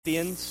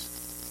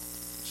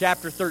Corinthians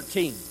chapter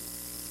 13.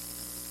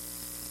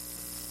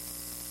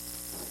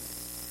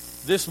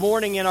 This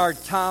morning in our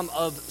time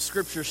of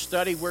scripture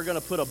study, we're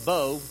going to put a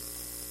bow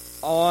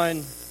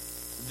on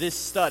this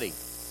study.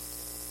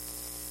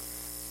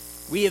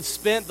 We have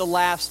spent the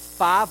last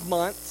 5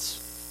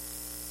 months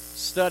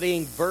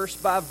studying verse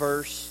by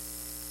verse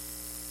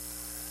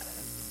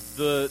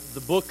the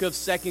book of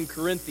 2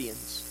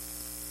 Corinthians.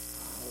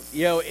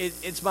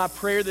 It's my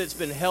prayer that it's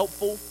been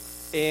helpful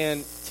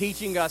in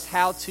teaching us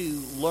how to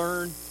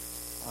learn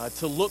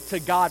to look to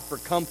God for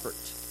comfort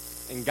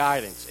and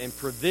guidance and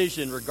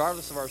provision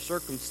regardless of our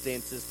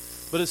circumstances,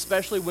 but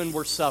especially when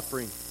we're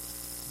suffering.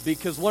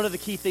 Because one of the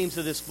key themes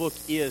of this book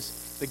is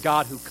the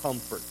God who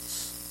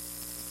comforts.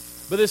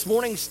 But this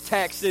morning's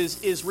text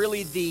is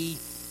really the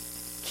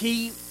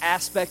key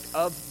aspect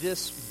of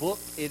this book.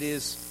 It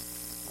is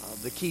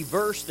the key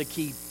verse, the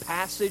key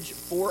passage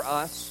for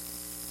us.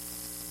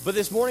 But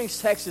this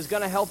morning's text is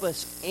going to help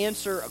us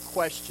answer a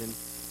question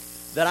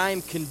that I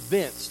am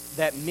convinced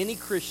that many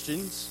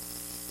Christians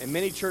and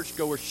many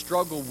churchgoers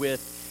struggle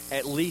with,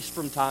 at least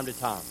from time to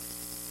time.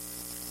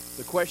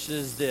 The question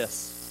is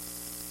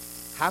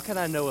this: how can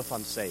I know if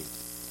I'm saved?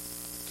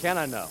 Can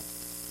I know?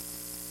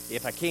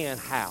 If I can,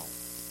 how?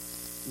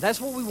 That's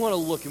what we want to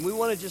look, and we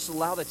want to just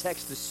allow the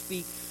text to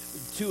speak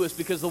to us,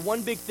 because the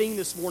one big thing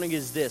this morning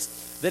is this: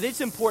 that it's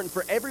important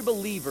for every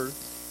believer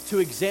to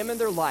examine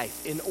their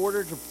life in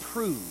order to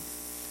prove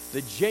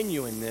the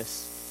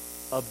genuineness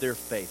of their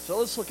faith. So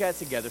let's look at it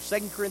together.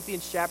 2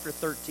 Corinthians chapter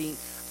 13.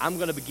 I'm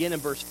going to begin in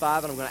verse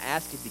 5, and I'm going to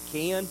ask if you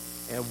can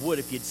and would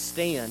if you'd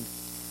stand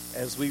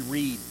as we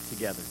read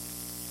together.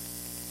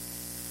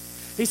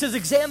 He says,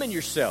 "Examine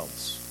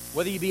yourselves,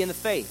 whether you be in the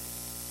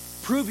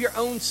faith. Prove your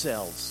own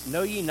selves.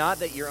 Know ye not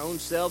that your own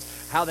selves,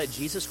 how that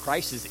Jesus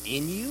Christ is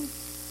in you,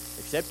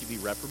 except you be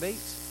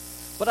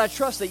reprobates? But I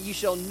trust that you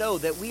shall know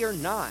that we are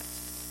not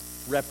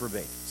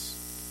reprobates.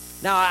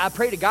 Now I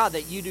pray to God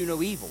that you do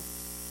no evil,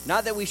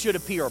 not that we should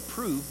appear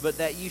approved, but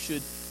that you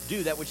should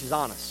do that which is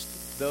honest,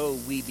 though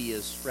we be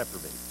as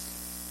reprobates.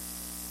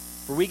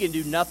 For we can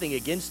do nothing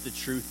against the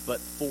truth, but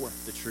for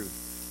the truth.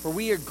 For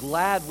we are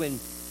glad when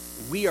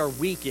we are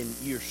weak and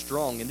you are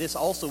strong, and this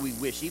also we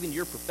wish, even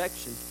your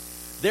perfection.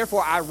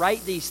 Therefore I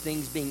write these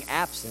things being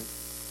absent,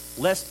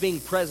 lest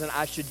being present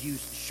I should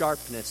use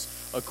sharpness,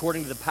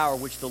 according to the power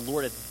which the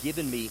Lord hath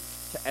given me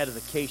to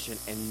edification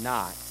and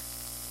not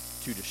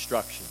to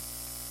destruction."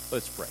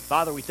 Let's pray.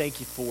 Father, we thank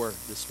you for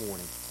this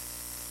morning.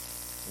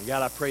 And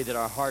God, I pray that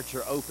our hearts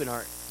are open,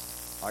 our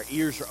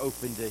ears are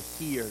open to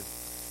hear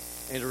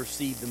and to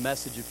receive the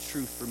message of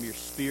truth from your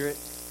Spirit.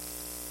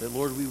 That,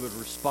 Lord, we would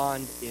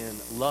respond in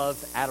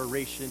love,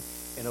 adoration,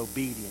 and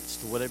obedience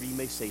to whatever you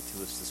may say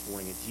to us this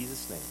morning. In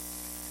Jesus'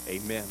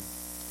 name, amen.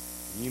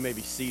 And you may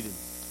be seated.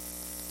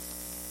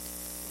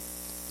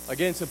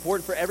 Again, it's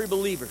important for every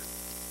believer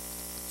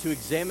to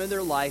examine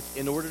their life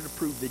in order to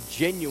prove the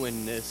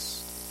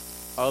genuineness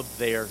of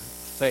their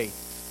faith.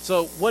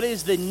 So what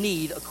is the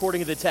need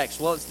according to the text?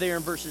 Well, it's there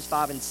in verses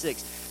 5 and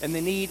 6. And the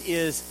need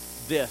is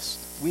this: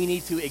 we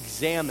need to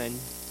examine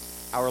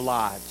our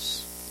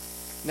lives.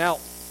 Now,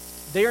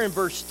 there in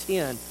verse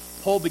 10,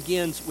 Paul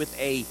begins with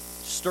a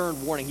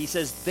stern warning. He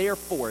says,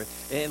 "Therefore,"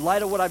 in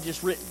light of what I've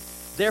just written,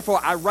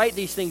 "Therefore I write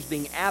these things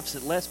being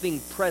absent, lest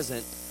being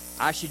present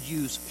I should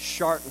use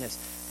sharpness."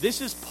 This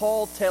is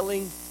Paul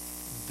telling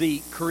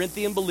the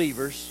Corinthian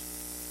believers,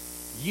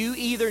 you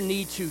either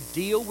need to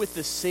deal with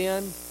the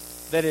sin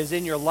that is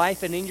in your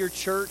life and in your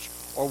church,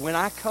 or when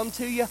I come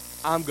to you,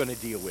 I'm going to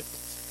deal with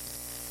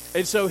it.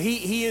 And so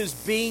he is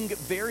being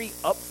very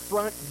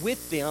upfront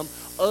with them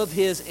of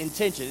his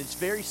intention. It's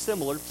very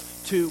similar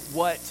to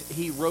what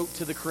he wrote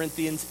to the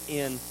Corinthians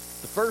in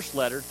the first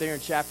letter, there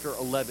in chapter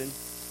 11,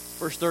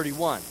 verse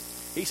 31.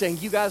 He's saying,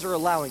 you guys are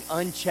allowing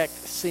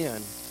unchecked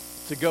sin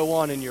to go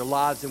on in your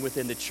lives and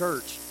within the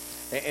church.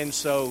 And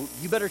so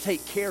you better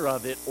take care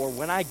of it, or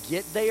when I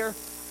get there,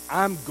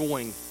 I'm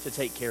going to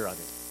take care of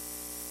it.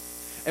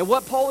 And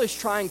what Paul is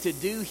trying to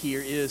do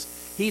here is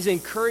he's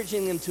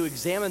encouraging them to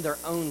examine their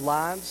own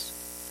lives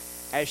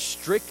as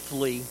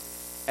strictly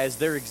as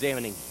they're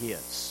examining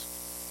his.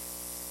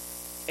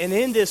 And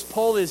in this,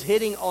 Paul is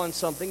hitting on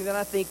something that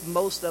I think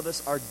most of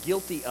us are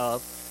guilty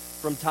of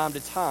from time to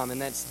time,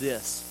 and that's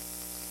this: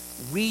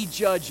 we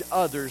judge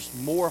others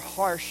more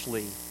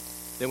harshly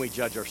than we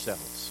judge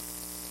ourselves.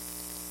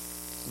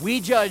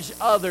 We judge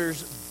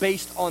others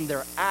based on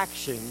their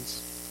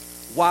actions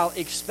while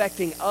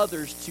expecting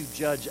others to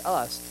judge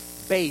us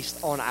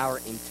based on our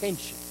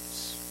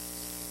intentions.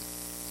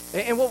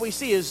 And what we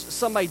see is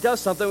somebody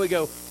does something, we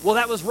go, well,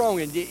 that was wrong.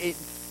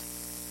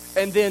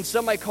 And then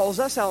somebody calls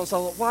us out and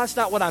says, well, that's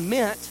not what I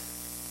meant.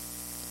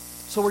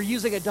 So we're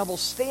using a double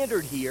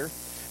standard here.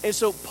 And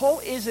so Paul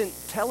isn't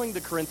telling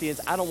the Corinthians,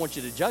 I don't want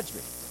you to judge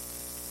me.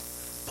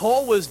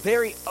 Paul was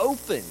very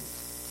open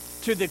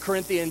to the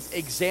Corinthians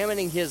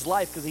examining his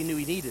life because he knew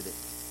he needed it.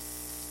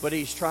 But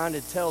he's trying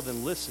to tell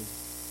them, listen,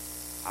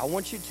 I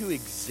want you to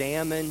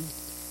examine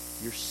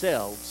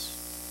yourselves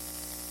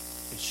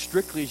as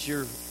strictly as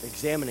you're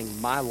examining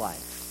my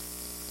life.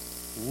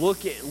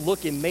 look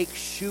and make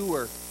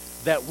sure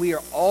that we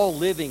are all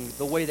living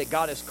the way that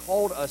God has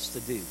called us to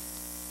do.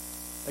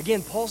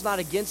 Again, Paul's not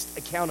against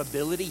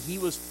accountability. He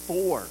was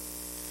for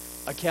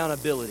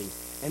accountability.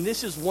 And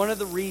this is one of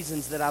the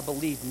reasons that I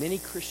believe many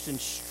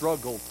Christians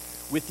struggle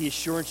with the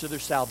assurance of their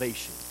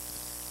salvation.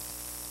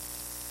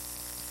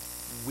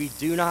 We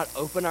do not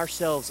open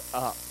ourselves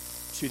up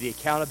to the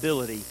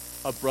accountability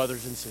of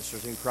brothers and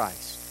sisters in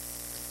Christ.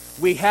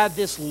 We have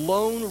this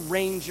Lone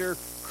Ranger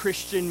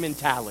Christian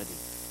mentality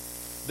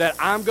that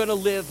I'm going to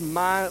live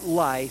my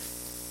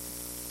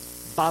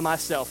life by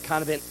myself,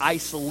 kind of in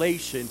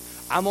isolation.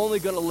 I'm only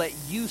going to let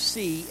you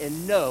see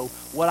and know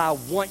what I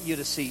want you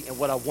to see and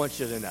what I want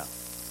you to know.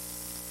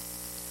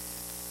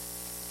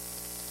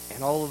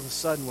 And all of a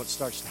sudden what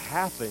starts to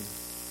happen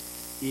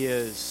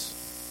is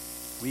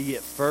we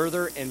get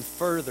further and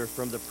further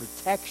from the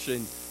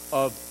protection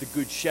of the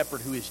Good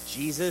Shepherd who is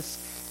Jesus,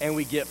 and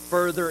we get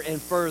further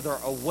and further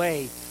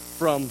away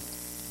from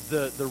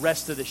the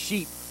rest of the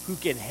sheep who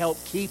can help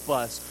keep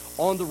us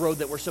on the road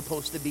that we're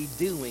supposed to be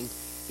doing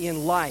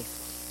in life.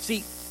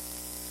 See,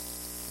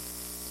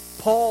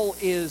 Paul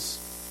is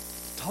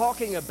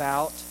talking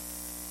about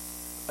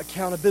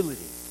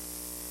accountability.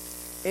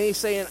 And he's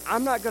saying,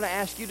 I'm not going to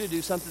ask you to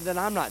do something that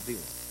I'm not doing.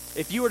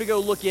 If you were to go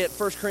look at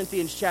 1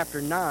 Corinthians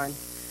chapter 9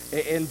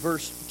 and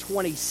verse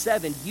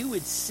 27, you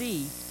would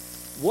see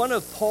one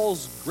of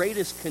Paul's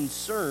greatest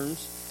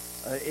concerns,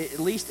 at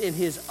least in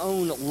his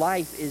own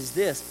life, is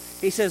this.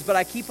 He says, but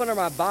I keep under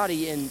my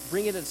body and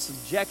bring it into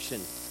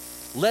subjection,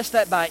 lest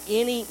that by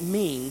any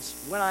means,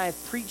 when I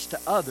have preached to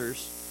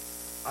others,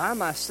 I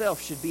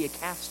myself should be a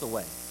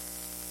castaway.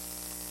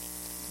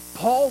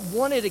 Paul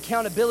wanted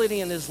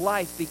accountability in his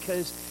life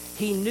because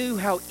he knew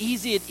how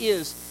easy it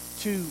is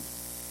to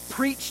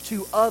preach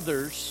to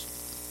others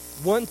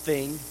one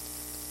thing,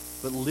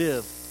 but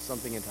live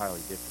something entirely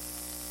different.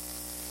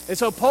 And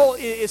so Paul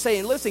is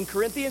saying, listen,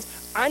 Corinthians,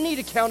 I need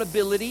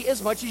accountability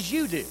as much as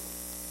you do.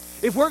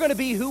 If we're going to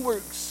be who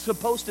we're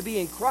supposed to be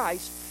in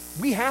Christ,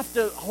 we have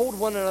to hold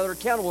one another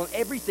accountable in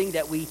everything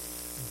that we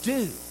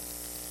do.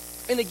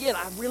 And again,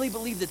 I really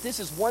believe that this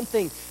is one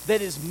thing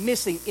that is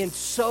missing in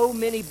so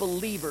many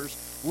believers'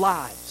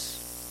 lives.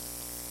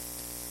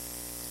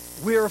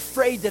 We're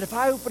afraid that if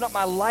I open up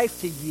my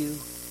life to you,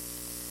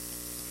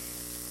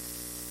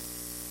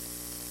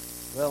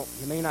 well,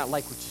 you may not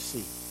like what you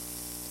see.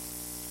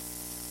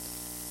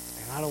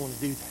 And I don't want to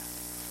do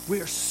that.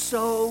 We are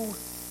so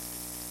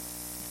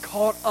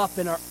caught up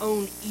in our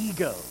own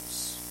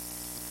egos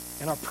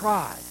and our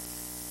pride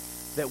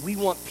that we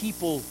want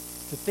people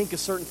to think a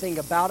certain thing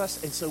about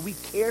us, and so we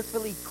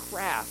carefully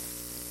craft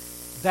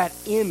that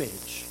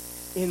image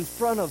in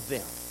front of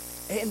them.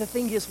 And the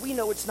thing is, we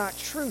know it's not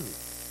true.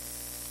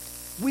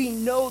 We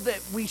know that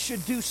we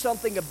should do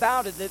something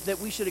about it, that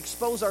we should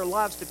expose our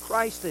lives to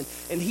Christ,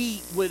 and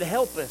He would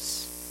help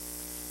us.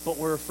 But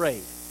we're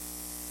afraid.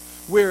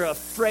 We're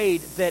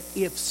afraid that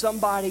if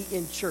somebody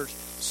in church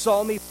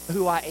saw me for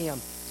who I am,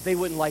 they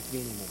wouldn't like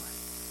me anymore.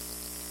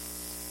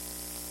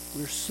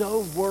 We're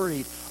so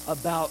worried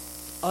about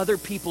other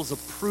people's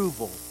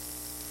approval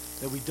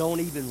that we don't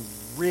even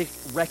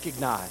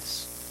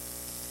recognize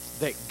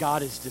that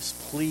God is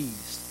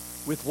displeased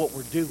with what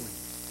we're doing.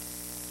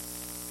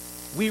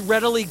 We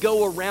readily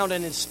go around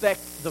and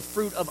inspect the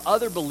fruit of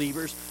other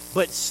believers,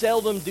 but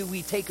seldom do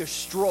we take a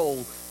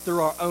stroll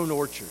through our own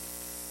orchard.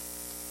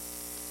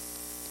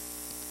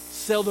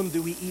 Seldom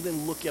do we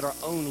even look at our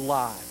own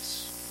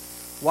lives.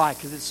 Why?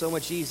 Because it's so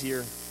much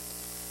easier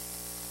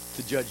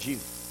to judge you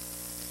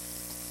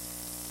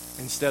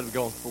instead of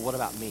going, well, what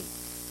about me?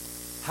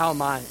 How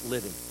am I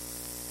living?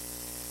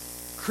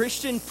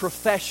 Christian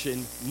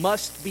profession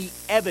must be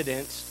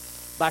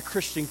evidenced by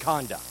Christian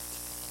conduct.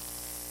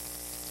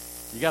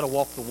 You got to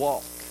walk the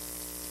walk,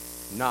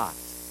 not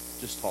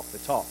just talk the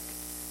talk.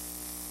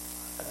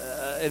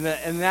 An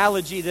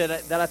analogy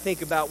that I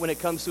think about when it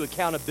comes to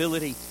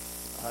accountability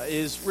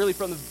is really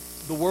from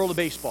the world of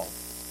baseball.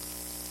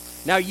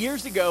 Now,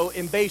 years ago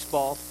in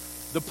baseball,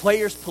 the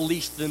players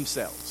policed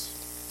themselves.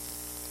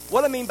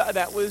 What I mean by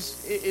that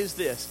is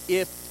this.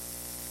 If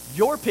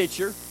your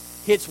pitcher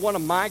hits one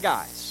of my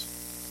guys,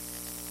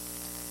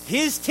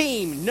 his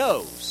team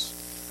knows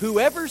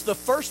whoever's the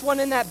first one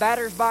in that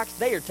batter's box,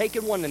 they are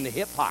taking one in the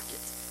hip pocket.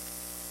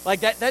 Like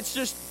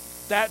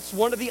that's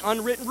one of the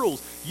unwritten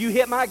rules. You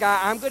hit my guy,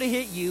 I'm going to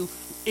hit you.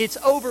 It's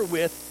over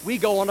with. We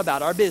go on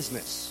about our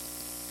business.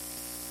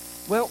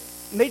 Well,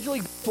 Major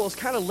League Baseball has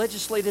kind of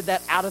legislated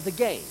that out of the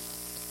game.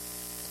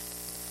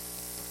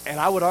 And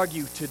I would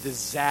argue to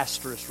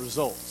disastrous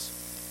results.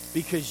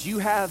 Because you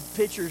have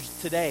pitchers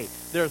today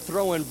that are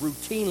throwing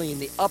routinely in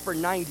the upper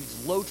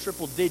 90s, low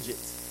triple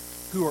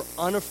digits, who are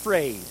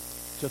unafraid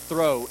to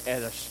throw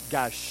at a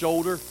guy's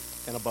shoulder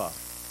and above.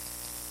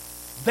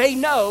 They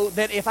know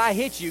that if I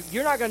hit you,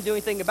 you're not going to do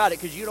anything about it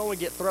because you don't want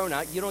to get thrown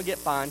out, you don't get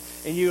fined,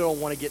 and you don't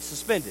want to get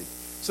suspended.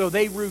 So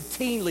they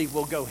routinely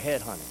will go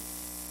head hunting,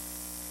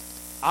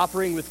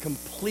 operating with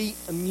complete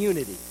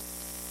immunity.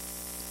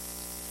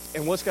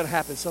 And what's going to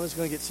happen? Someone's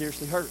going to get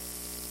seriously hurt.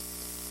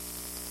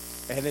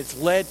 And it's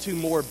led to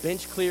more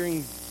bench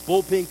clearing,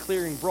 bullpen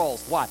clearing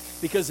brawls. Why?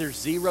 Because there's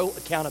zero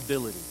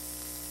accountability.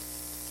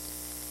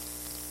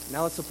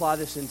 Now let's apply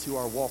this into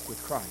our walk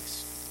with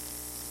Christ.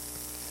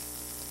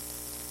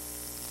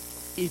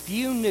 If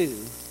you knew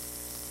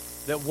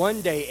that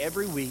one day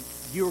every week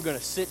you were going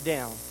to sit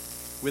down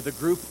with a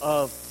group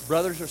of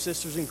brothers or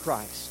sisters in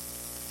Christ,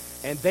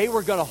 and they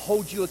were going to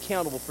hold you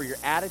accountable for your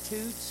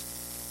attitudes,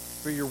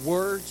 for your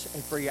words,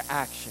 and for your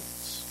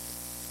actions,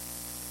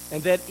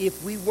 and that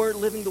if we weren't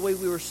living the way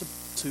we were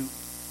supposed to,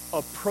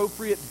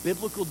 appropriate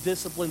biblical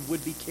discipline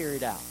would be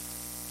carried out.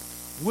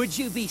 Would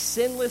you be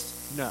sinless?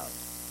 No.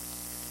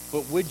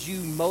 But would you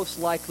most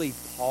likely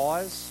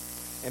pause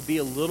and be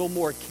a little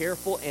more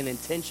careful and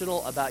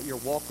intentional about your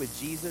walk with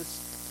Jesus?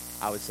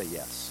 I would say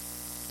yes.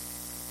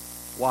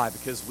 Why?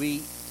 Because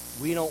we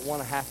don't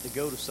want to have to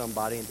go to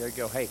somebody and they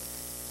go, hey,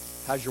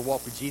 how's your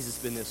walk with Jesus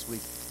been this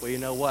week? Well, you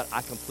know what?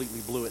 I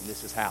completely blew it, and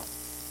this is how.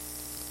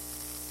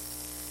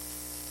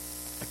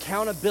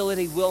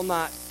 Accountability will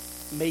not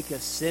make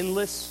us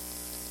sinless,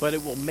 but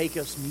it will make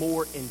us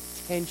more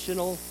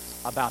intentional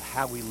about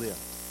how we live.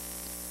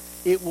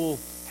 It will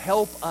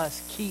help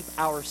us keep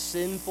our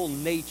sinful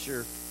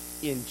nature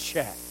in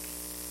check.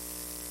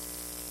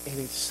 And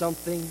it's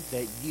something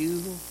that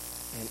you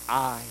and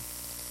I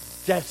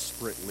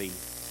desperately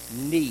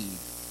need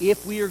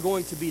if we are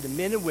going to be the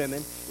men and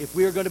women, if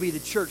we are going to be the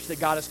church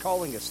that God is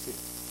calling us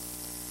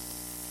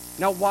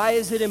to. Now, why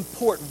is it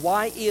important?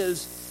 Why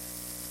is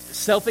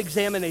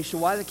self-examination,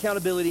 why is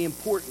accountability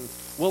important?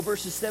 Well,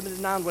 verses 7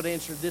 to 9 would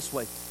answer it this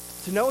way.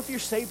 To know if you're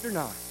saved or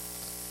not.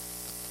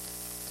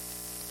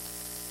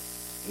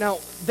 Now,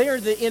 there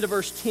at the end of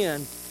verse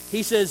 10,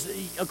 he says,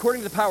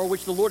 according to the power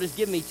which the Lord has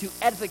given me to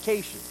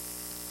edification.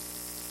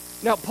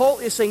 Now, Paul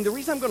is saying the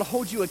reason I'm going to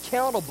hold you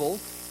accountable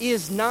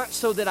is not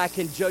so that I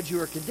can judge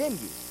you or condemn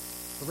you,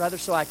 but rather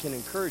so I can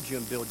encourage you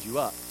and build you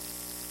up.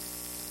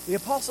 The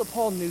Apostle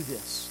Paul knew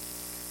this,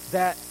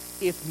 that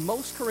if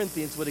most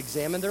Corinthians would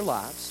examine their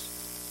lives,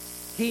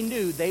 he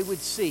knew they would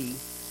see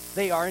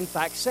they are in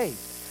fact saved.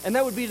 And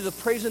that would be to the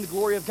praise and the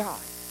glory of God.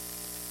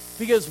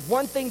 Because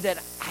one thing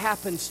that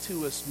happens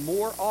to us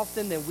more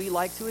often than we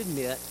like to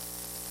admit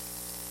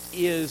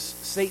is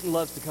Satan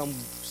loves to come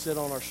sit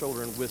on our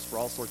shoulder and whisper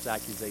all sorts of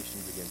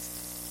accusations against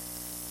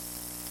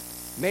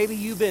us. Maybe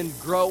you've been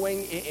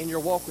growing in your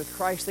walk with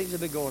Christ. Things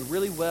have been going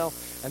really well.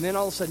 And then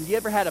all of a sudden, you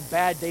ever had a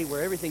bad day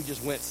where everything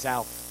just went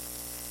south?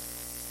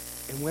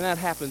 And when that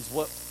happens,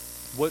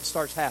 what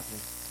starts happening?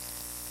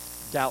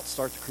 Doubt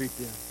starts to creep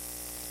in.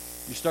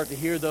 You start to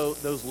hear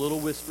those little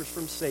whispers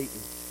from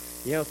Satan.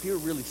 You know, if you were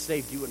really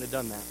saved, you wouldn't have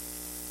done that.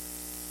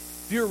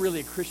 If you were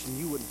really a Christian,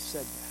 you wouldn't have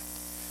said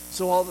that.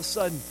 So all of a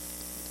sudden,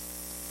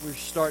 we're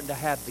starting to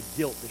have the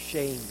guilt, the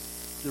shame,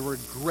 the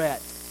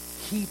regret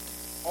heaped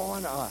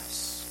on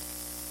us.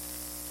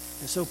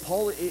 And so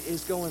Paul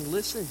is going,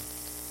 listen,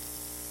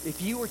 if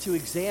you were to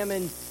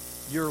examine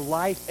your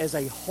life as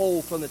a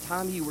whole from the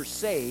time you were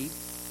saved,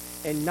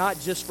 and not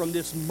just from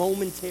this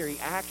momentary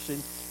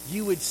action,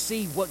 you would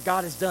see what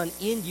God has done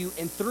in you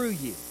and through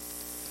you.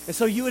 And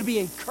so you would be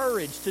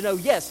encouraged to know,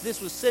 yes, this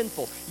was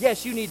sinful.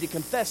 Yes, you need to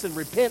confess and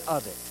repent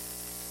of it.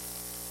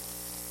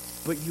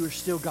 But you are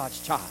still God's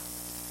child.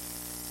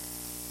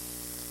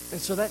 And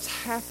so that's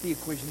half the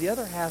equation. The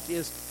other half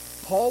is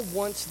Paul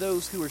wants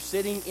those who are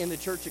sitting in the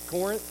church at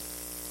Corinth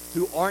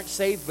who aren't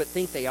saved but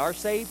think they are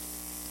saved,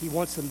 he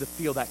wants them to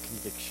feel that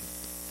conviction.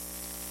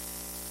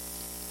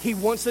 He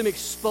wants them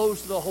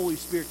exposed to the Holy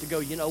Spirit to go,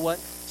 you know what?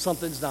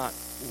 Something's not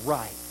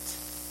right.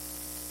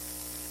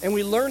 And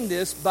we learn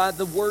this by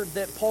the word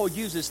that Paul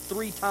uses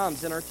 3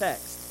 times in our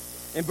text.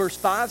 In verse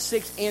 5,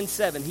 6, and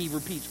 7, he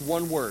repeats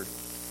one word,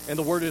 and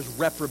the word is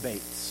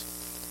reprobates.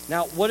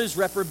 Now, what does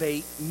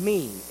reprobate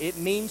mean? It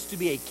means to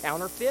be a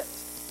counterfeit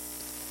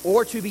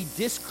or to be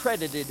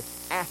discredited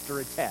after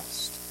a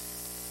test.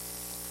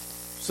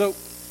 So,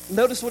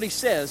 notice what he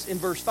says in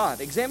verse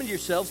 5. Examine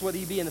yourselves whether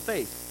you be in the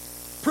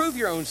faith. Prove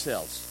your own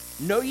selves.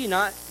 Know ye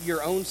not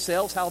your own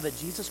selves how that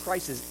Jesus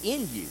Christ is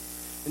in you?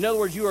 In other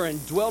words, you are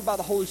indwelled by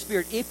the Holy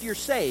Spirit if you're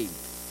saved.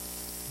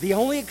 The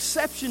only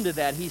exception to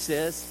that, he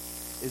says,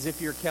 is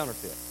if you're a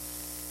counterfeit.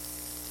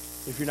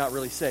 If you're not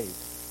really saved.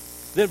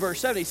 Then verse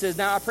 7, he says,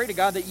 now I pray to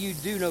God that you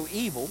do no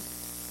evil.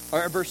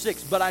 Or verse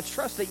 6, but I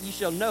trust that ye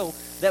shall know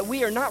that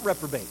we are not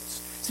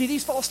reprobates. See,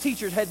 these false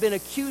teachers had been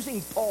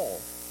accusing Paul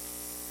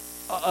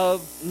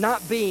of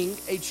not being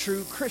a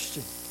true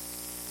Christian.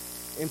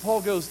 And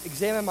Paul goes,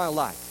 examine my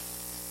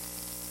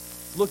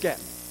life. Look at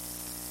me.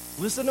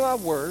 Listen to my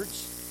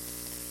words.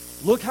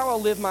 Look how I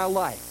live my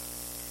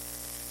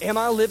life. Am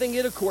I living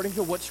it according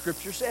to what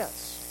Scripture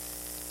says?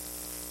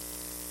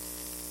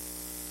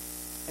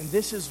 And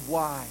this is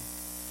why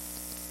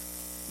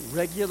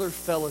regular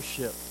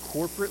fellowship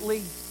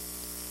corporately,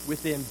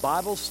 within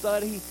Bible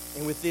study,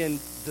 and within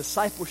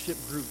discipleship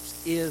groups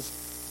is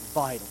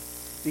vital.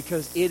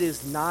 Because it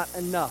is not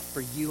enough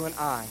for you and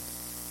I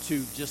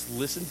to just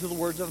listen to the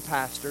words of a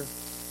pastor.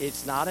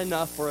 It's not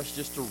enough for us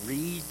just to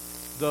read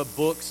the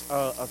books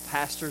of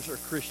pastors or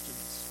Christians.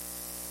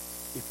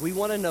 If we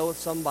want to know if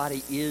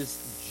somebody is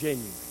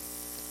genuine,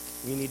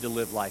 We need to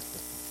live life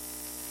with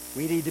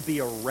them. We need to be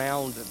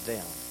around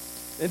them.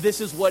 And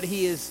this is what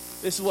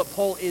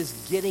Paul is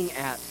getting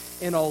at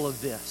in all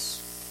of this.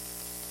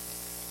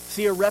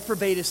 See, a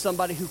reprobate is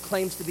somebody who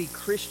claims to be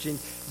Christian,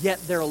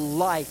 yet their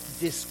life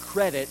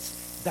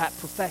discredits that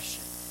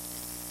profession.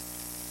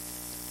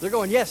 They're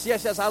going, yes,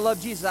 I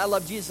love Jesus, I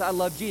love Jesus, I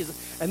love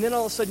Jesus. And then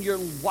all of a sudden you're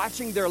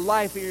watching their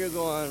life and you're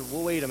going,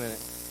 well, wait a minute.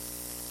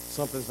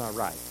 Something's not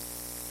right.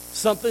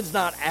 Something's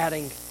not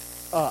adding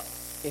up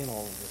in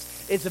all of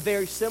this. It's a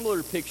very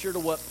similar picture to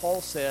what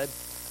Paul said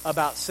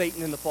about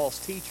Satan and the false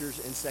teachers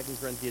in 2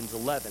 Corinthians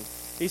 11.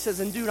 He says,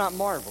 and do not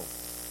marvel,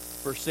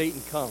 for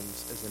Satan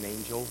comes as an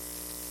angel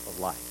of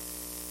light.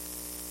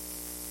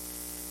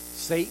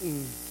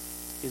 Satan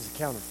is a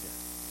counterfeit.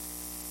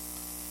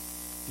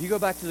 If you go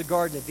back to the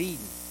Garden of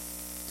Eden,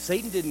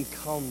 Satan didn't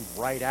come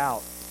right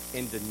out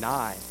and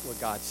deny what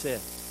God said.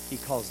 He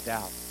caused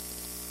doubt.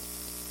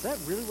 Is that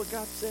really what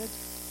God said?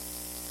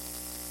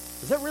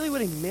 Is that really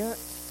what he meant?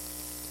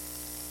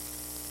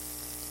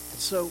 And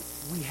so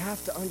we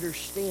have to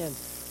understand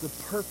the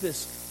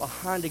purpose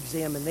behind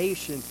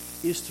examination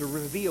is to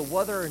reveal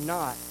whether or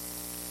not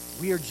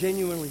we are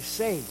genuinely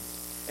saved.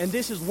 And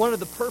this is one of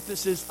the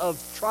purposes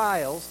of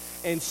trials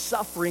and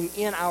suffering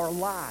in our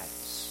lives.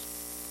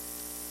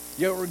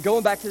 You know, we're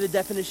going back to the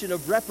definition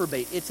of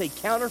reprobate. It's a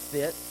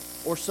counterfeit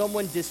or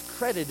someone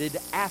discredited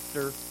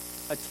after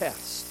a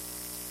test.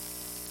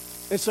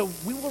 And so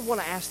we would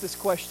want to ask this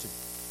question.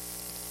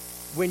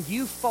 When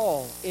you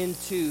fall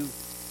into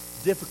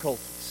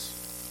difficulties,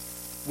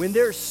 when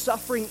there's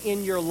suffering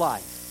in your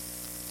life,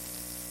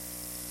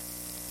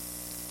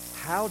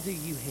 how do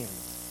you handle it?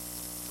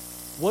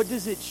 What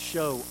does it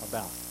show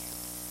about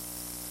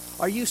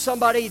you? Are you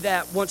somebody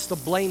that wants to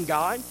blame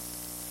God?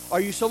 Are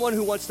you someone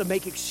who wants to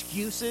make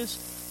excuses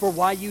for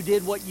why you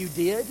did what you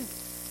did?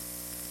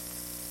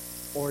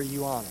 Or are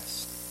you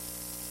honest?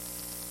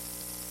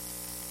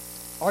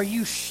 Are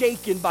you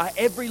shaken by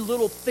every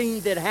little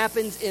thing that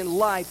happens in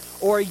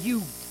life? Or are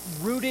you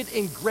rooted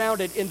and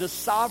grounded in the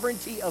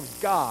sovereignty of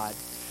God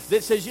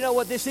that says, you know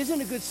what, this isn't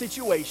a good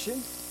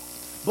situation,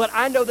 but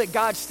I know that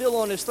God's still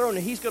on his throne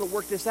and he's going to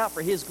work this out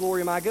for his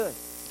glory and my good.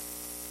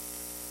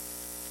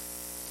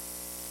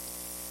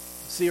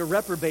 See, a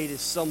reprobate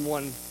is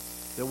someone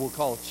that we'll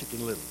call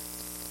Chicken Little.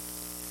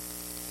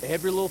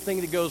 Every little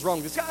thing that goes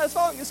wrong, the sky is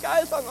falling,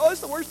 oh,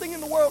 it's the worst thing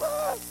in the world.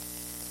 Ah.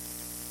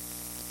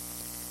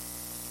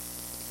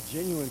 A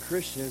genuine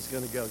Christian is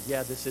going to go,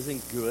 yeah, this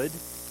isn't good,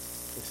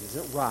 this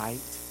isn't right,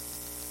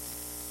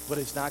 but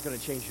it's not going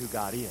to change who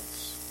God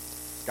is.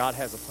 God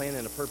has a plan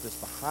and a purpose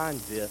behind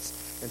this,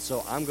 and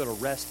so I'm going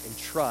to rest and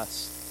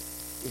trust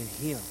in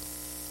him.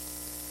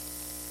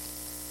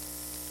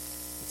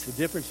 It's the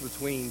difference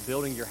between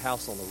building your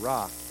house on the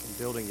rock and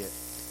building it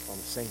on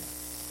the sand.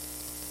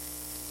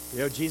 You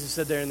know, Jesus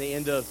said there in the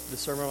end of the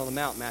Sermon on the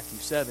Mount, Matthew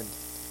 7,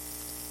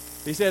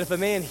 he said, if a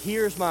man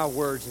hears my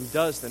words and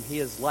does them, he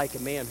is like a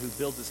man who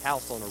builds his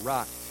house on a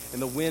rock,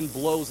 and the wind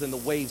blows and the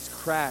waves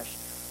crash,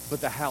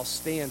 but the house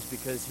stands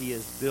because he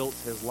has built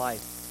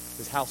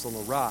his house on the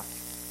rock.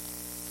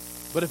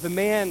 But if a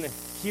man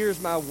hears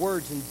my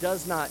words and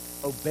does not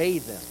obey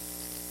them,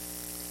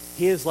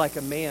 he is like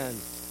a man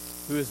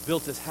who has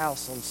built his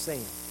house on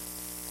sand.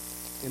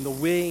 And the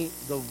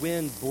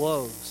wind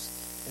blows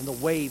and the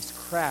waves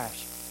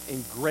crash,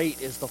 and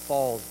great is the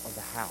fall of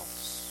the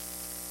house.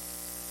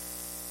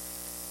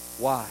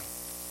 Why?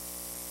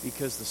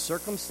 Because the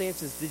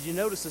circumstances, did you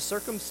notice the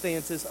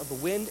circumstances of the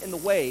wind and the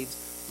waves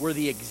were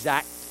the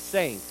exact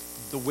same?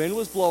 The wind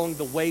was blowing,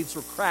 the waves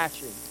were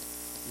crashing.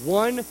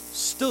 One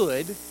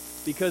stood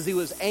because he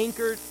was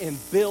anchored and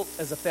built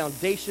as a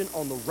foundation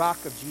on the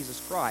rock of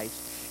Jesus Christ,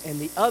 and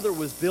the other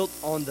was built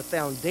on the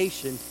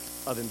foundation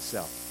of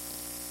himself.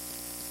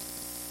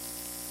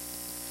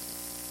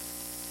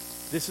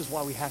 This is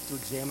why we have to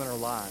examine our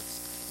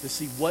lives, to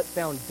see what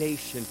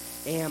foundation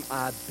am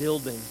I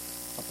building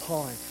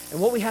upon. And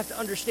what we have to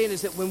understand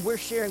is that when we're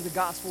sharing the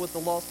gospel with the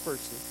lost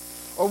person,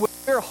 or when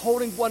we're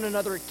holding one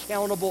another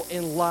accountable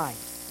in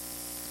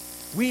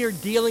life, we are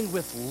dealing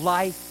with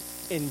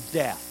life and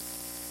death.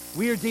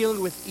 We are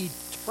dealing with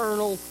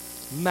eternal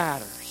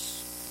matters.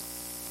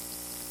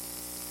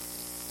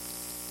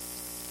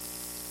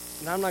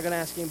 And I'm not going to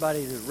ask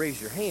anybody to raise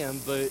your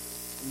hand, but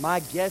my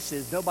guess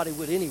is nobody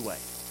would anyway.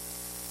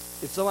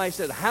 If somebody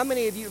said, how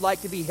many of you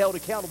like to be held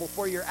accountable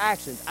for your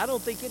actions? I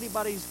don't think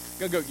anybody's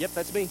going to go, yep,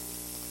 that's me.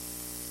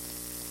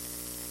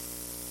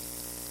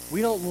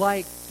 We don't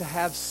like to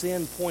have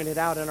sin pointed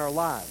out in our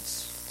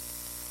lives.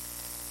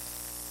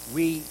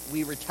 We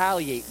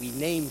retaliate, we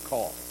name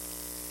call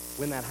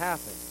when that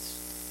happens.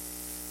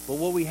 But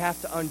what we have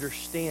to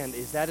understand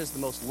is that is the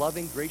most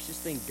loving, gracious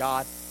thing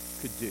God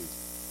could do.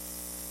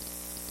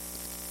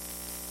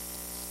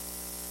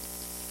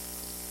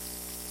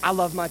 I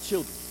love my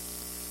children.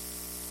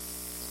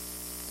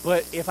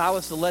 But if I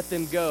was to let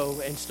them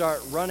go and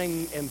start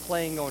running and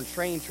playing on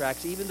train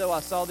tracks, even though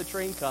I saw the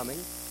train coming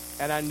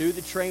and I knew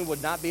the train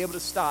would not be able to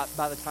stop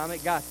by the time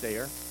it got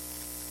there,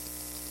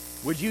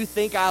 Would you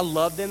think I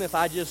loved them if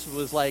I just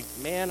was like,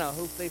 man, I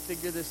hope they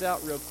figure this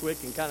out real quick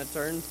and kind of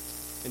turned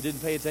and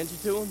didn't pay attention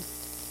to them?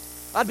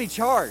 I'd be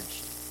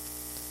charged.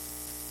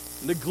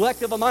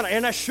 Neglect of a minor,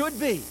 and I should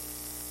be.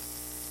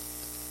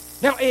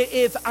 Now,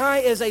 if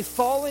I, as a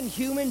fallen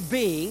human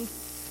being,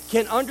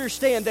 can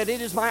understand that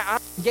it is my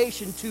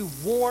obligation to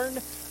warn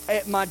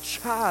my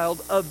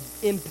child of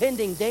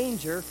impending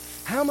danger,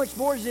 how much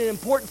more is it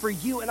important for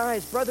you and I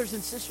as brothers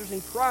and sisters in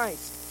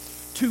Christ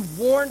to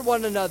warn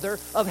one another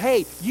of,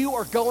 hey, you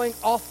are going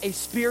off a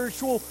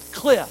spiritual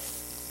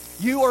cliff.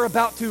 You are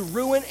about to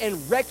ruin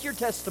and wreck your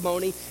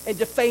testimony and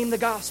defame the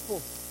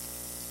gospel.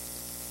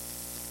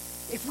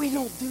 If we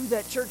don't do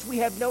that, church, we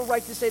have no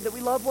right to say that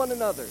we love one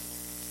another.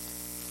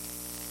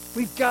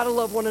 We've got to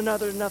love one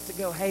another enough to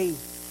go, hey,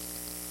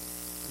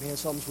 man,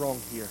 something's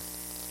wrong here.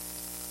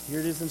 Here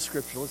it is in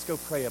Scripture. Let's go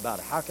pray about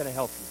it. How can I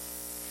help you?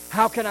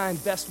 How can I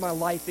invest my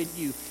life in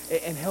you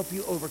and help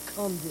you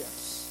overcome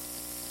this?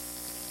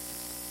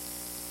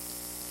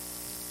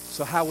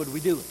 So how would we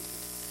do it?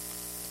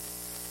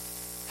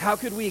 How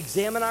could we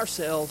examine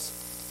ourselves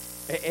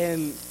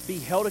and be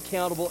held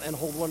accountable and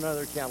hold one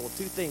another accountable?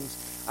 Two things.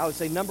 I would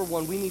say, number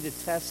one, we need to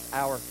test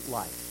our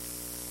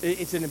life.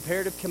 It's an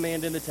imperative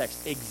command in the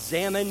text.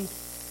 Examine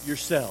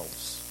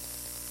yourselves.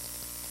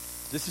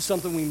 This is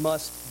something we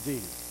must do.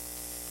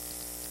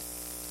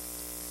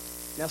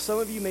 Now, some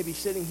of you may be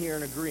sitting here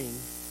and agreeing.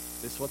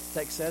 This is what the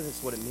text says.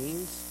 It's what it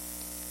means.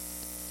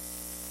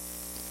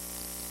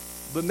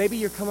 But maybe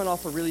you're coming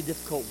off a really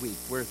difficult week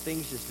where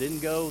things just didn't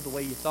go the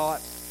way you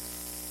thought.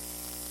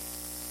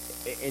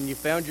 And you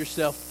found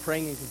yourself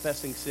praying and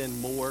confessing sin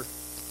more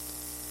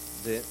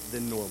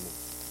than normal.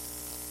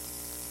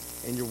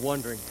 And you're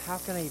wondering, how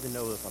can I even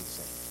know if I'm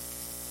saved?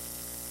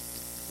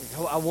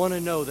 I want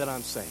to know that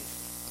I'm saved.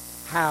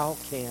 How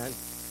can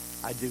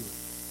I do it?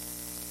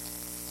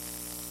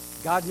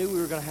 God knew we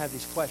were going to have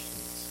these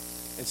questions.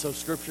 And so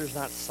Scripture is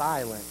not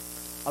silent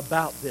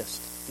about this.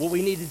 What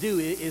we need to do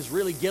is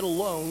really get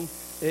alone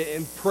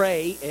and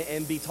pray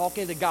and be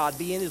talking to God,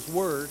 be in His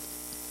Word,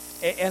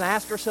 and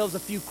ask ourselves a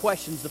few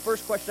questions. The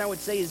first question I would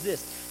say is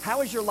this: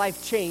 how has your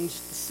life changed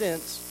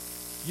since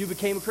you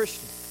became a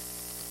Christian?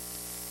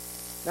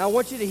 Now, I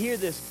want you to hear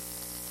this.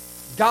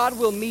 God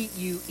will meet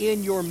you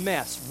in your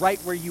mess right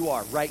where you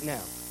are right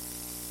now.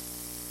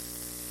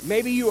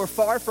 Maybe you are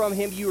far from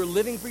Him. You are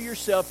living for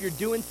yourself. You're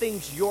doing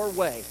things your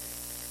way.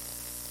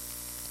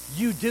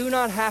 You do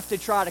not have to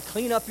try to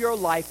clean up your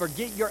life or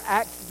get your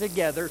act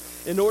together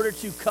in order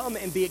to come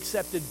and be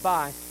accepted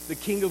by the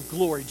King of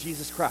Glory,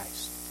 Jesus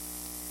Christ.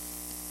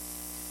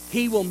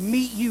 He will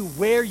meet you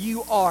where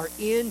you are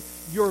in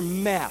your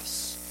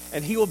mess,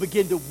 and He will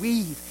begin to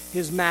weave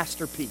His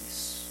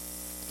masterpiece.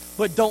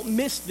 But don't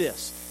miss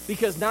this,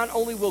 because not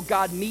only will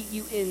God meet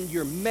you in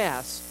your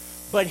mess,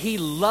 but He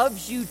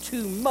loves you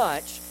too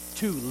much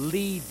to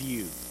leave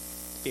you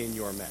in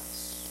your mess.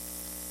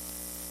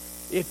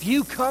 If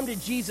you come to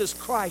Jesus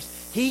Christ,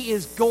 He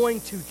is going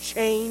to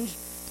change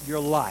your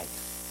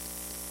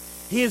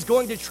life. He is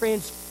going to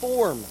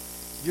transform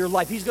your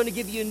life. He's going to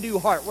give you a new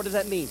heart. What does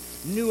that mean?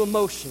 New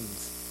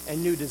emotions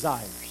and new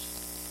desires.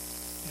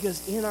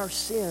 Because in our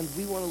sin,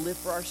 we want to live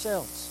for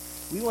ourselves.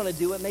 We want to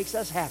do what makes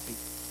us happy.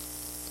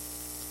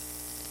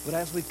 But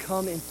as we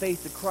come in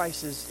faith to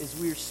Christ, as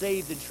we are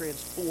saved and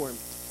transformed,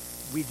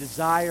 we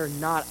desire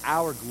not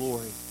our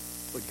glory,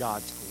 but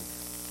God's glory.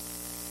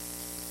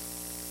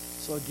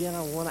 So again,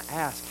 I want to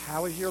ask,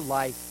 how has your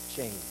life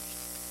changed?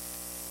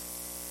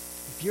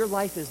 If your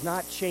life has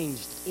not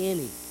changed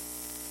any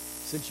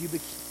since you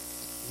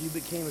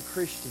became a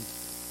Christian,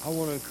 I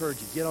want to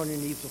encourage you, get on your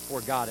knees before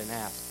God and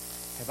ask,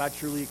 have I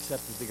truly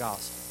accepted the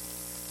gospel?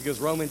 Because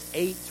Romans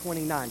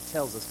 8:29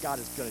 tells us God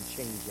is going to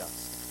change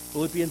us.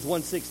 Philippians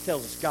 1:6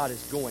 tells us God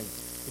is going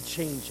to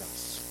change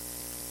us.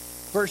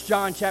 1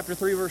 John chapter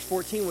 3, verse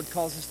 14 would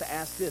cause us to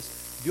ask this: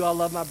 do I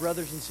love my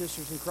brothers and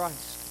sisters in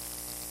Christ?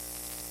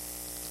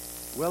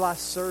 Will I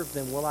serve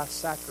them? Will I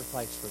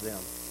sacrifice for them?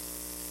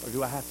 Or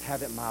do I have to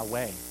have it my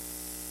way?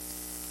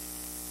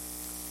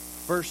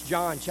 1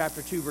 John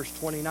chapter 2, verse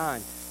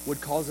 29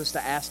 would cause us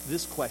to ask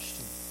this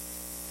question: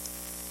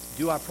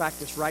 do I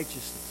practice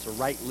righteousness or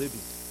right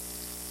living?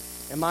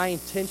 Am I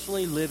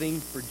intentionally living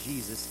for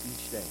Jesus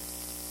each day?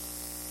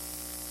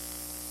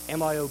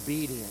 Am I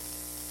obedient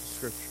to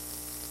Scripture?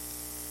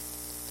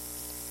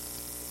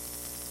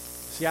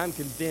 See, I'm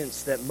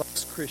convinced that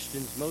most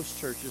Christians, most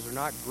churches are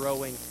not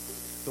growing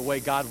the way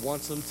God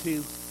wants them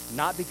to,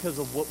 not because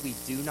of what we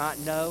do not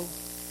know,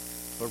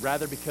 but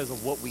rather because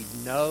of what we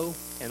know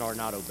and are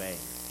not obeying.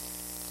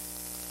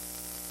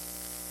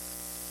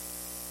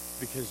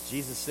 Because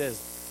Jesus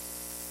says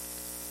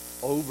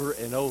over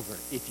and over,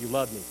 if you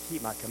love me,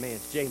 keep my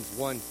commands. James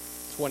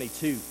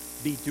 1:22,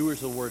 be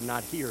doers of the word,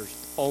 not hearers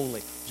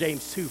only.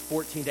 James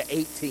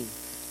 2:14-18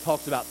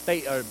 talks about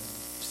faith, or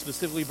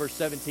specifically verse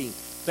 17,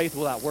 faith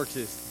without works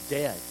is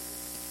dead.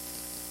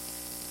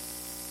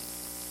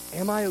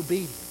 Am I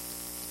obedient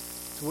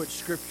to what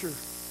Scripture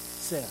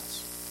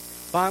says?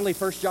 Finally,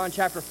 1 John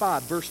chapter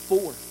 5, verse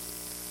 4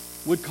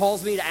 would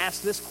cause me to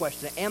ask this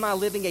question: am I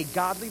living a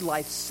godly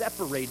life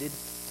separated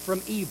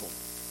from evil?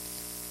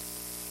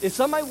 If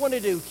somebody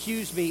wanted to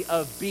accuse me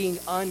of being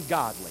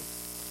ungodly,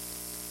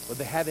 would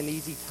they have an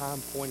easy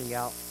time pointing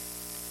out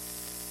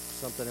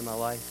something in my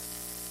life?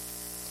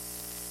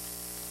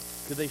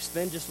 Could they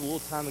spend just a little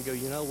time and go,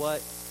 you know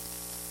what?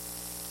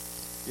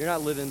 You're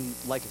not living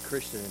like a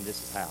Christian, and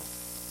this is how.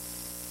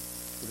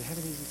 Would they have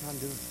an easy time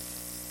doing it?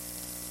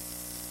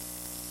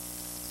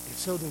 If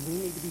so, then we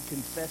need to be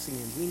confessing,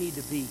 and we need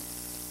to be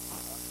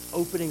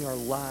opening our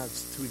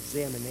lives to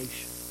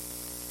examination.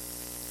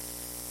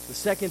 The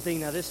second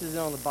thing, now this isn't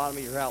on the bottom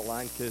of your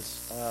outline because,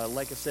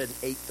 like I said,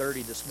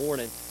 8:30 this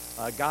morning,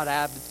 God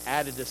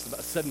added this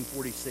about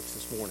 7:46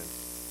 this morning.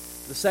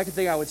 The second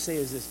thing I would say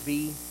is this: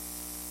 be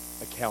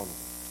accountable.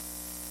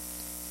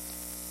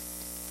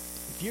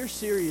 If you're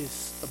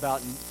serious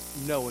about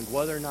knowing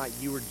whether or not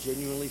you are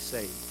genuinely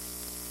saved,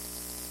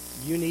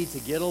 you need to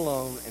get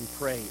alone and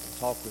pray and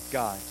talk with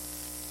God.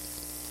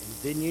 And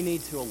then you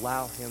need to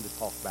allow him to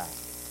talk back.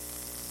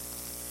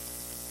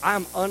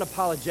 I'm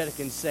unapologetic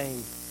in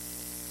saying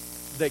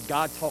that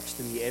God talks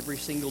to me every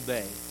single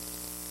day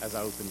as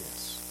I open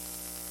this.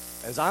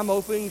 As I'm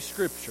opening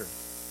Scripture,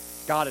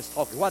 God is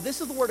talking. Wow, this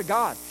is the Word of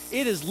God.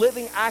 It is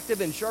living, active,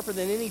 and sharper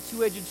than any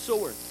two-edged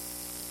sword.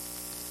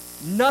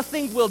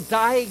 Nothing will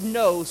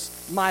diagnose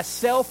my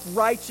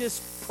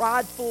self-righteous,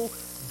 prideful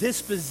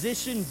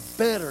disposition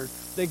better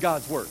than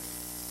God's Word.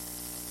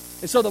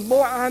 And so the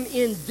more I'm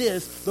in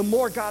this, the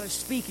more God is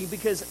speaking,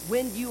 because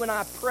when you and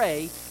I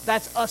pray,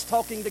 that's us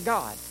talking to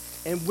God.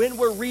 And when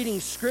we're reading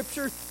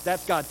Scripture,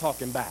 that's God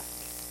talking back.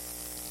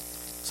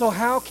 So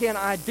how can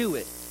I do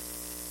it?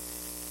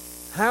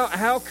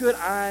 How could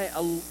I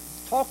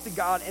talk to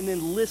God and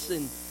then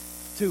listen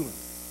to him?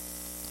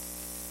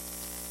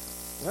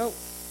 Well,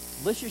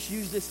 let's just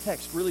use this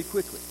text really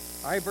quickly.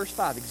 All right, verse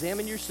 5.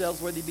 Examine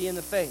yourselves whether you be in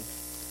the faith.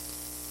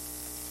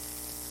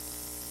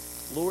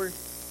 Lord,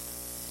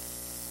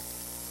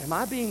 am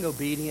I being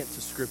obedient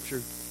to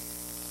Scripture?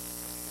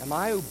 Am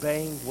I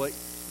obeying what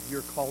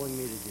you're calling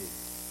me to do?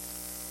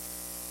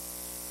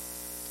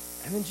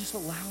 And then just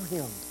allow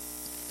him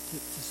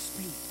to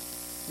speak.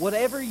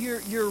 Whatever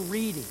you're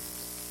reading,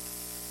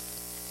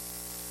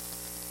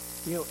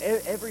 you know,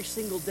 every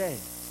single day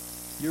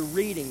you're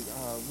reading.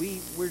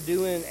 We're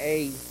doing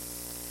a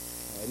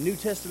New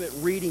Testament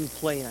reading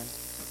plan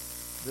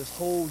this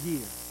whole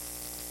year.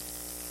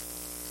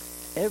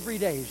 Every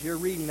day as you're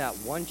reading that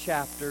one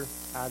chapter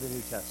out of the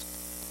New Testament,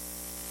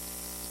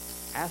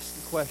 ask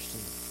the question,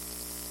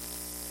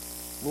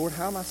 Lord,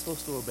 how am I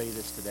supposed to obey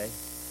this today?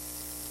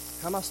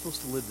 How am I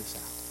supposed to live this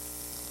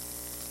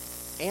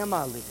out? Am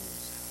I living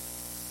this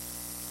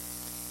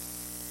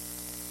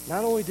out?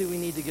 Not only do we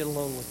need to get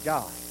along with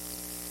God,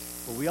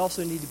 but we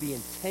also need to be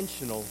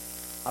intentional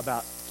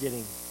about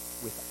getting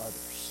with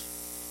others.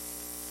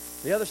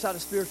 The other side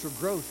of spiritual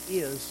growth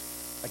is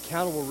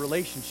accountable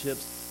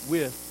relationships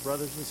with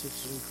brothers and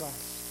sisters in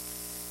Christ.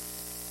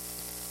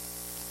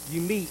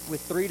 You meet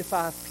with 3 to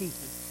 5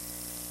 people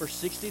for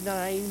 60 to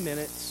 90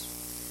 minutes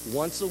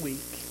once a week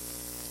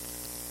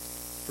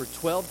for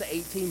 12 to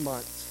 18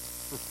 months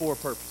for 4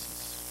 purposes.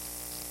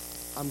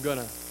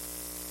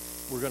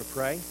 We're going to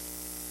pray.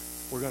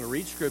 We're going to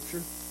read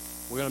Scripture.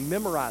 We're going to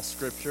memorize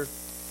Scripture.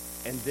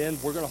 And then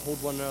we're going to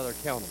hold one another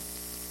accountable.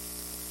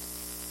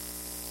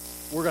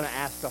 We're going to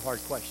ask the hard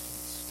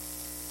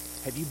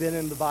questions. Have you been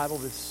in the Bible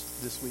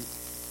this week?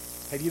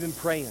 Have you been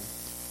praying?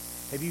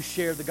 Have you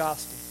shared the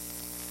gospel?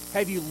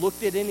 Have you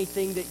looked at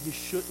anything that you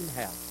shouldn't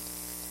have?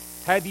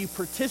 Have you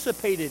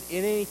participated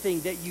in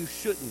anything that you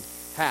shouldn't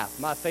have?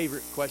 My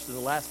favorite question, the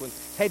last one.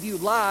 Have you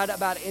lied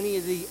about any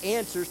of the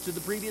answers to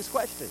the previous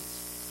questions?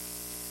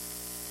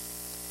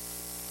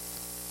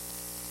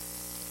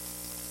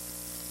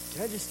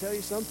 Can I just tell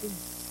you something?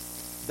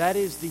 That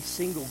is the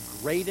single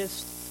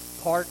greatest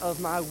part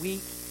of my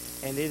week,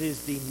 and it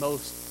is the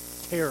most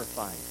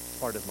terrifying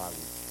part of my week.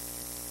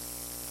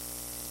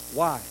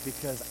 Why?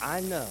 Because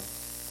I know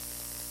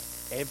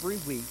every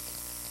week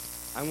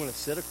I'm going to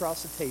sit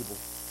across the table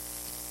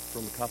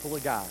from a couple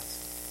of guys,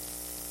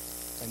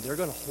 and they're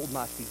going to hold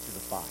my feet to the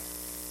fire.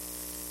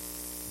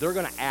 They're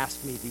going to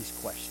ask me these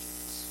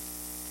questions.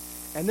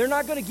 And they're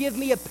not going to give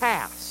me a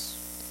pass.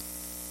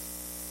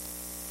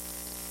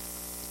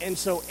 And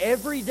so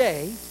every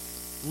day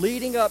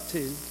leading up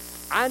to,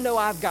 I know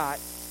I've got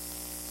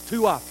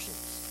 2 options,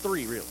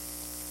 3 really.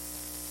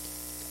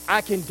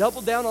 I can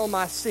double down on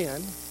my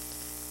sin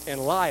and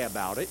lie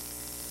about it.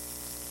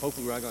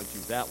 Hopefully we're not going to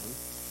choose that one.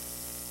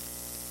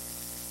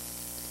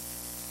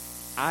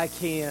 I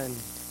can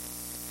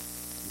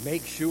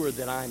make sure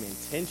that I'm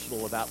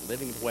intentional about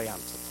living the way I'm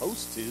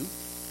supposed to.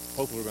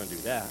 Hopefully we're going to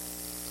do that.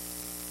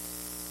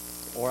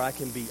 Or I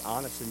can be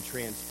honest and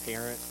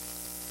transparent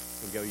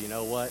and go, you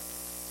know what?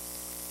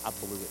 I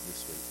blew it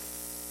this week.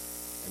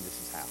 And this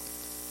is how.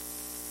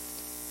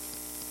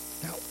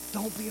 Now,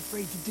 don't be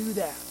afraid to do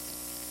that.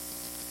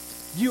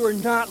 You are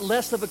not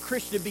less of a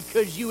Christian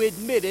because you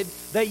admitted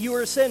that you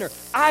are a sinner.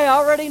 I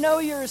already know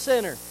you're a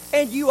sinner.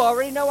 And you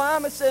already know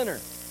I'm a sinner.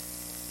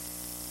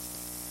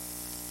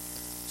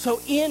 So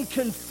in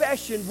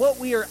confession, what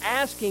we are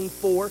asking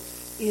for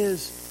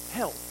is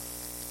help.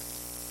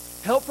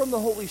 Help from the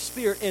Holy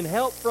Spirit and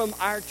help from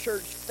our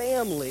church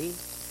family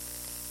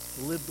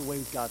to live the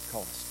way God's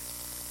called us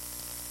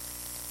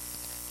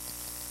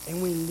to.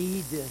 And we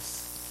need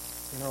this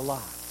in our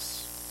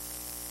lives.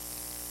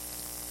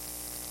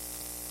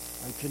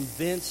 I'm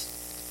convinced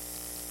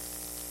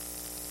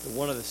that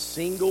one of the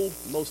single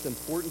most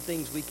important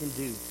things we can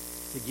do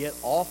to get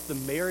off the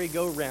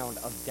merry-go-round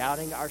of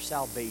doubting our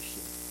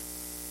salvation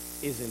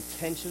is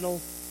intentional,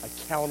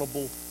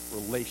 accountable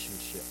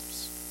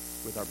relationships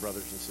with our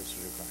brothers and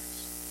sisters in Christ.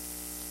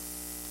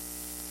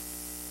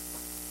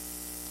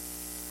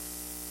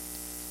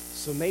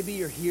 So maybe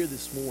you're here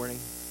this morning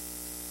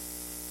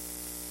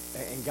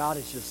and God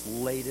has just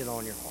laid it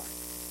on your heart.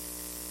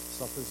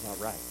 Something's not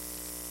right.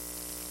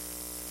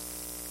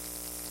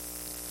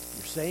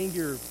 You're saying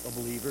you're a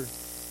believer,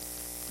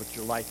 but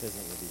your life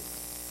isn't revealed.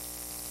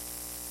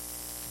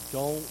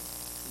 Don't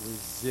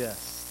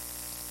resist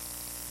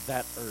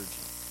that urging.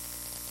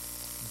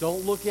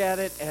 Don't look at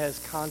it as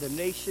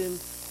condemnation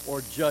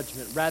or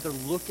judgment. Rather,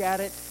 look at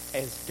it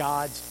as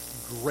God's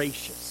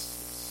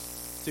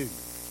graciousness to you.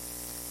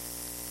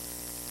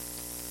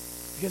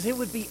 Because it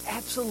would be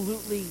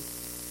absolutely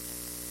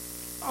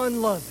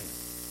unloving,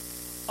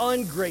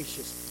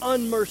 ungracious,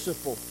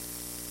 unmerciful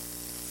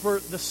for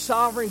the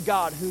sovereign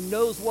God who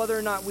knows whether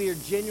or not we are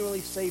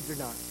genuinely saved or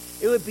not.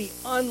 It would be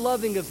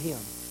unloving of him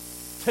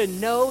to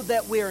know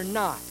that we are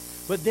not,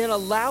 but then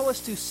allow us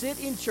to sit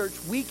in church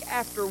week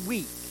after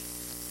week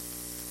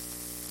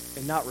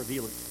and not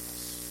reveal it to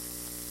us.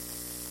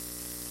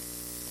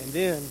 And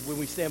then when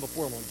we stand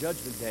before him on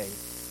Judgment Day,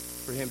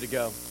 for him to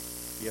go,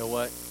 you know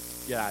what?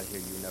 Get out of here.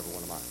 You were never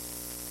one of mine.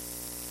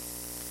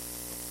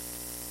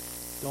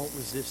 Don't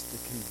resist the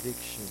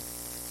conviction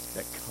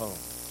that comes.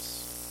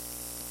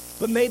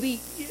 But maybe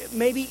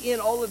in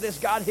all of this,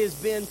 God has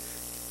been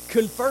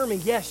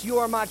confirming, yes, you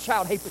are my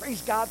child. Hey,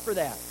 praise God for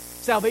that.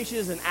 Salvation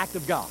is an act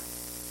of God.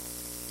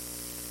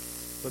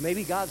 But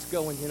maybe God's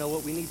going, you know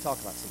what, we need to talk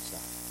about some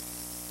stuff.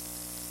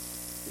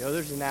 You know,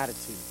 there's an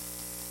attitude.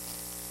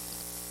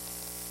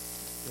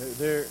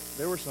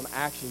 There were some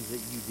actions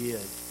that you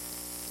did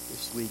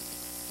this week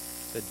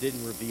that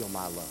didn't reveal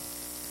my love.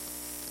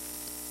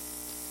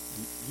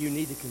 You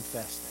need to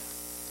confess that.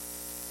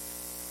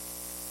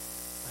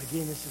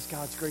 Again, this is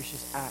God's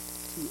gracious act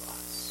to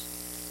us.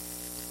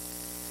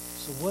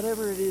 So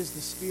whatever it is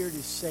the Spirit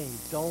is saying,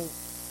 don't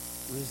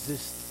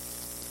resist it.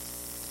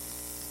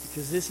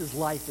 Because this is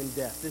life and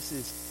death. This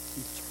is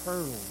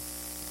eternal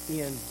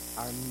in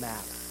our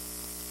matter.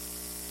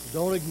 So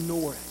don't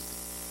ignore it,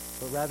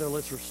 but rather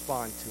let's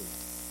respond to it.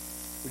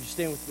 Would you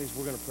stand with me as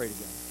we're going to pray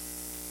together?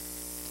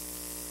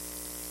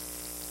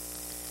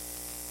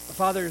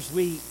 Father, as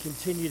we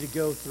continue to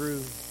go through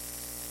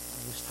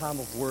this time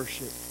of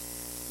worship,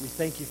 we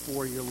thank you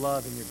for your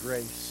love and your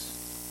grace.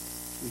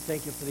 We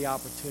thank you for the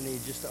opportunity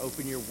just to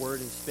open your word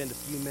and spend a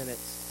few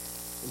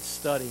minutes in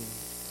studying.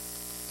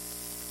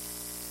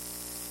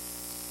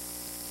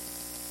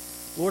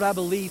 Lord, I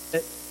believe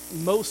that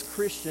most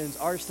Christians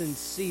are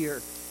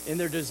sincere in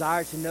their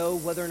desire to know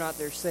whether or not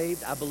they're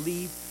saved. I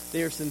believe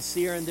they are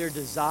sincere in their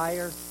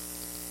desire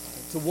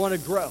to want to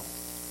grow.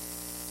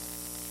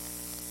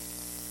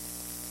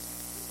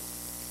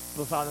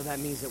 But Father, that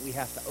means that we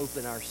have to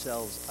open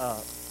ourselves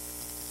up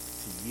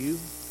to you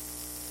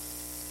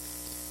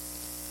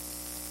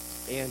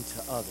and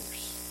to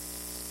others.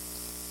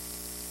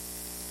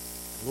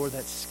 Lord,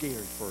 that's scary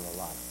for a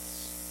lot of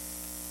us.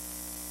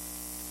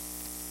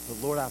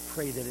 But Lord, I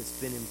pray that it's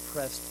been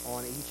impressed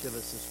on each of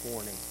us this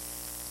morning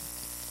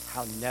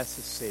how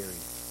necessary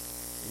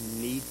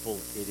and needful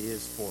it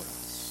is for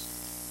us.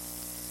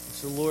 And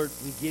so Lord,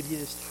 we give you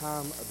this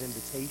time of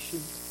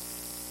invitation.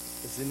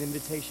 It's an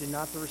invitation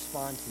not to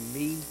respond to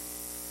me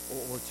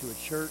or to a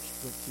church,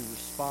 but to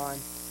respond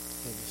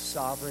to the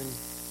sovereign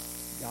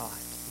God,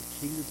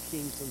 the King of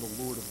Kings and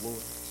the Lord of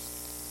Lords.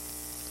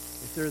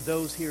 If there are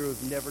those here who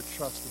have never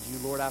trusted you,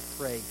 Lord, I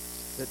pray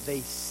that they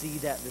see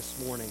that this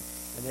morning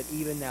and that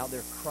even now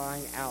they're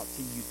crying out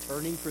to you,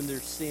 turning from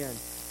their sin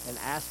and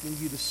asking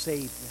you to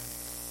save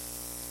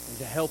them and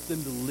to help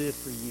them to live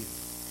for you.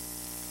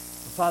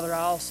 But Father,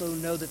 I also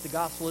know that the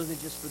gospel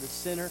isn't just for the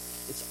sinner,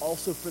 it's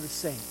also for the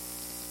saint.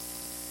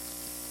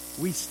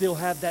 We still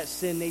have that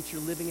sin nature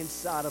living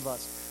inside of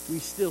us. We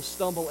still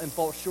stumble and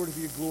fall short of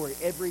your glory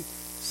every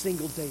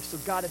single day. So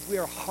God, if we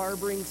are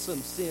harboring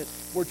some sin,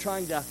 we're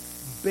trying to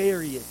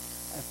bury it.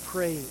 I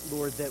pray,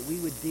 Lord, that we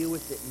would deal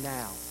with it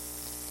now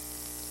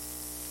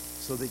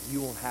so that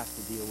you won't have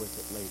to deal with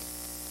it later.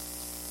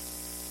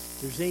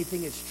 If there's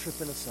anything that's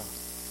tripping us up,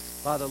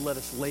 Father, let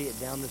us lay it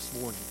down this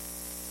morning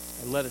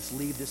and let us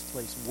leave this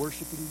place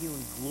worshiping you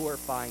and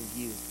glorifying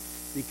you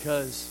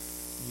because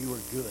you are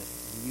good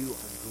and you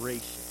are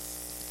gracious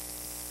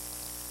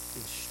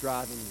in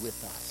striving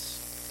with us,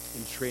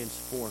 in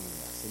transforming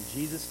us. In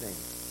Jesus'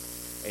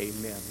 name,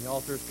 amen. The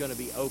altar is going to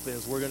be open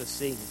as we're going to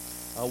sing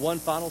one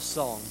final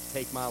song,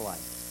 Take My Life.